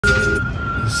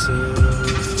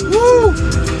Woo!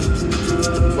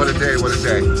 What a day, what a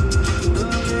day.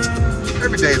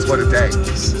 Every day is what a day,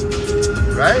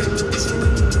 right?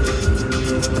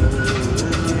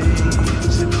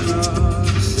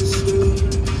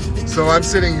 So I'm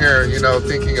sitting here, you know,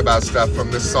 thinking about stuff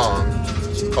from this song.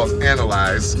 It's called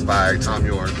Analyze by Thom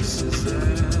Yorke.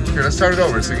 Here, let's start it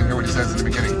over so you can hear what he says in the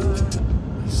beginning.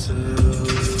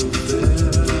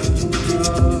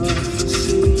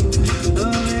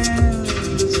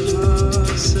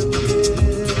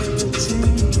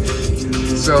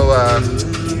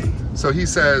 So he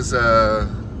says,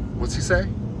 what's he say?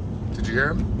 Did you hear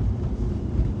him?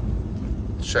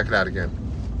 Let's check it out again.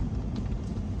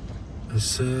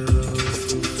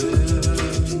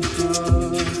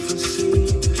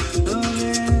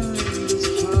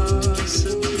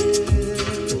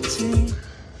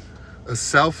 A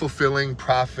self-fulfilling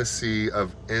prophecy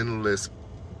of endless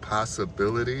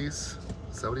possibilities.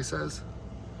 Is that what he says?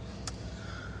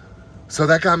 So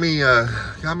that got me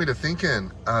to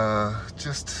thinking,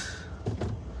 just,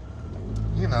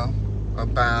 you know,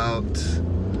 about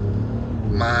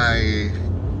my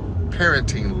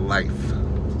parenting life.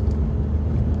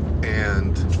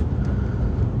 And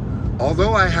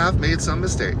although I have made some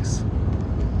mistakes,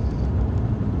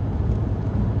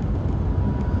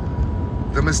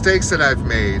 the mistakes that I've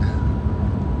made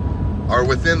are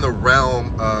within the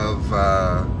realm of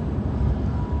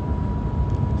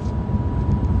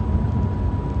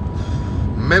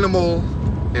minimal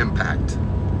impact.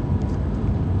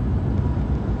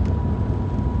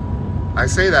 I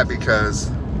say that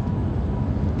because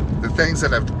the things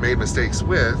that I've made mistakes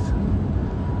with,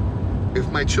 if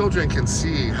my children can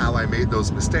see how I made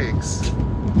those mistakes,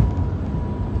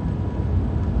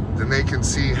 then they can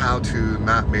see how to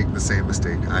not make the same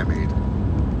mistake I made.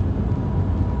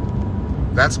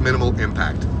 That's minimal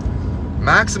impact.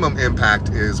 Maximum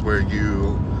impact is where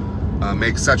you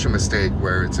make such a mistake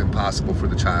where it's impossible for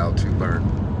the child to learn.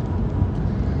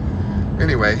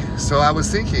 Anyway, so I was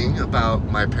thinking about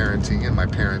my parenting and my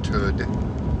parenthood.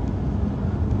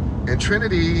 And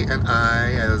Trinity and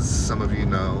I, as some of you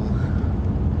know,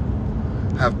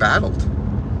 have battled.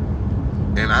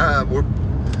 And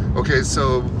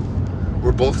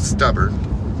we're both stubborn.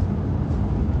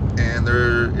 And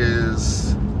there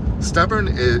is, stubborn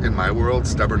in my world,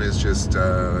 stubborn is just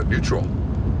neutral.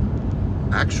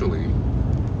 Actually,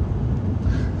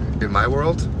 in my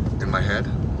world, in my head,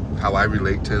 how I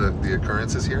relate to the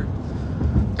occurrences here,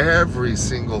 every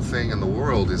single thing in the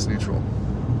world is neutral.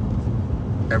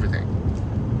 Everything.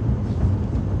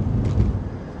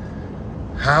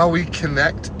 How we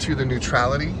connect to the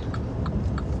neutrality,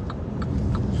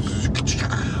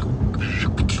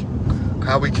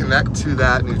 how we connect to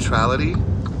that neutrality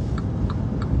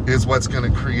is what's going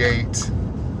to create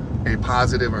a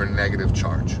positive or negative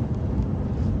charge.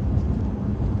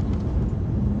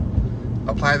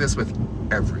 Apply this with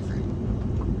everything.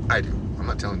 I do. I'm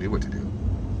not telling you what to do.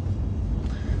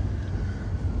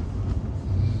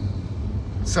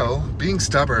 So, being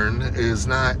stubborn is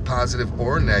not positive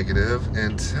or negative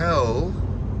until...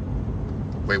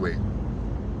 Wait.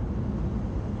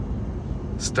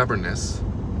 Stubbornness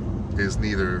is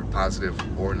neither positive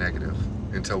or negative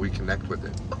until we connect with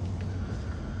it.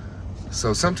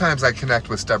 So sometimes I connect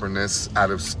with stubbornness out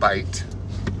of spite.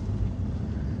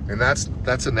 And that's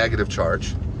a negative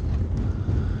charge.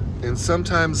 And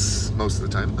sometimes, most of the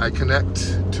time, I connect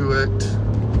to it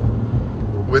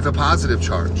with a positive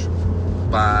charge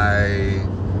by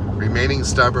remaining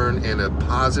stubborn in a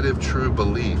positive, true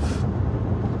belief,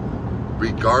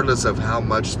 regardless of how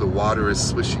much the water is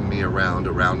swishing me around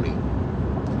me.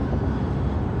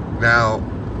 Now,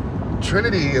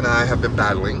 Trinity and I have been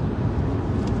battling.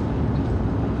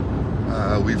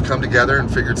 We've come together and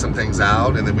figured some things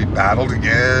out, and then we battled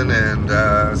again, and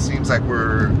it seems like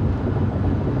we're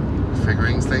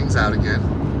figuring things out again.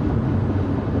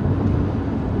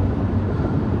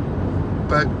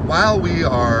 But while we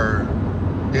are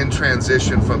in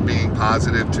transition from being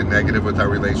positive to negative with our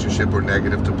relationship, or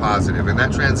negative to positive, in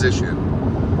that transition,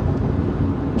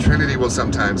 Trinity will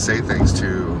sometimes say things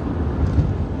to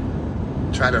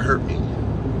try to hurt me,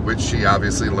 which she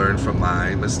obviously learned from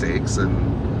my mistakes and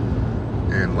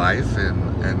in life,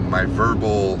 and my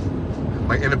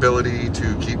inability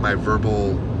to keep my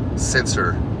verbal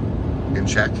censor in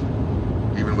check,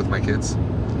 even with my kids.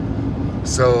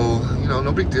 So, you know,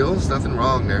 no big deal. There's nothing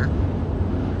wrong there.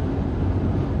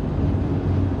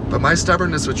 But my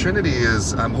stubbornness with Trinity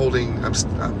is I'm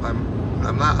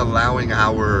not allowing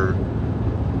our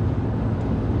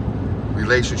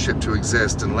relationship to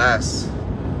exist unless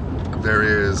there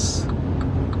is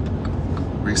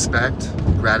respect,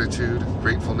 gratitude,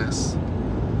 gratefulness,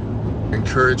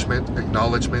 encouragement,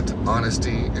 acknowledgement,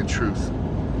 honesty, and truth.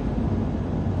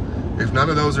 If none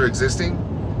of those are existing,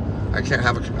 I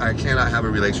cannot have a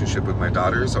relationship with my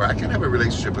daughters, or I can't have a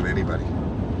relationship with anybody.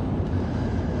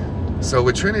 So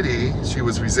with Trinity, she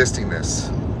was resisting this,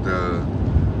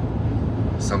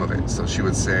 some of it. So she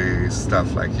would say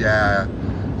stuff like, yeah,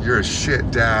 you're a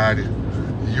shit dad.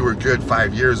 You were good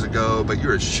 5 years ago, but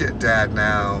you're a shit dad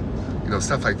now. You know,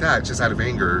 stuff like that, just out of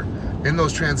anger in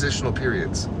those transitional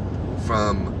periods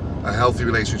from a healthy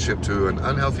relationship to an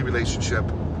unhealthy relationship,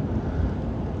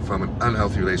 from an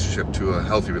unhealthy relationship to a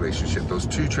healthy relationship, those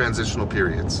two transitional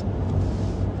periods.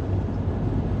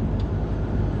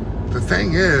 The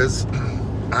thing is,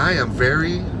 I am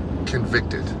very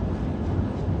convicted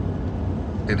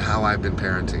in how I've been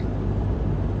parenting.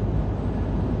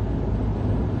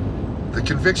 The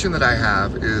conviction that I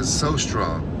have is so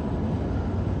strong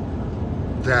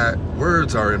that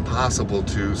words are impossible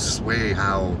to sway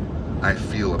how I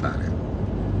feel about it.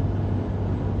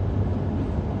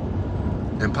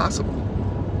 Impossible.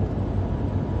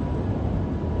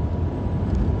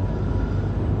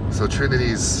 So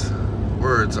Trinity's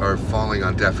words are falling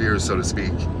on deaf ears, so to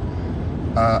speak.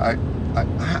 I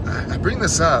bring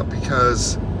this up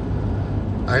because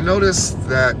I noticed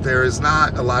that there is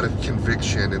not a lot of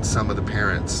conviction in some of the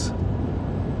parents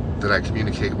that I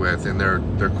communicate with, and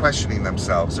they're questioning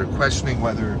themselves. They're questioning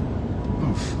whether,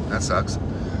 oof, that sucks.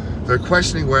 They're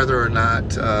questioning whether or not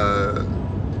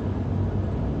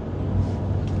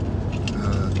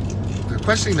they're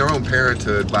questioning their own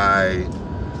parenthood by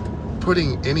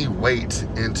putting any weight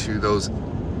into those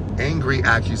angry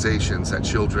accusations that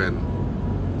children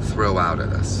throw out at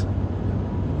us.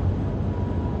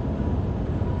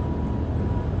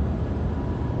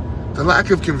 The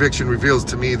lack of conviction reveals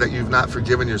to me that you've not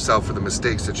forgiven yourself for the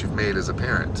mistakes that you've made as a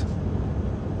parent.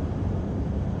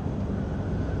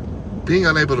 Being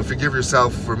unable to forgive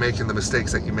yourself for making the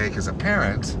mistakes that you make as a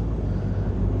parent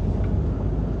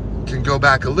can go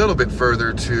back a little bit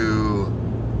further to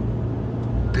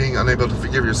being unable to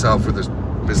forgive yourself for the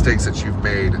mistakes that you've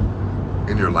made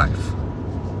in your life.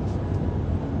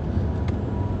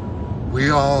 We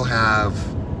all have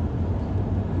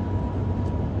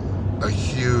a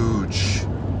huge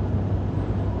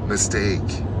mistake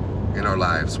in our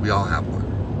lives. We all have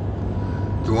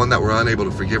one. The one that we're unable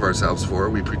to forgive ourselves for,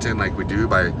 we pretend like we do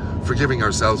by forgiving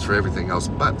ourselves for everything else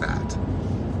but that.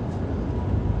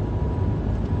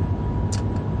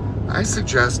 I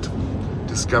suggest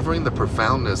discovering the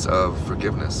profoundness of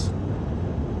forgiveness.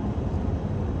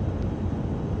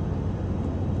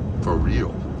 For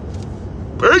real.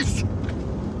 Peace!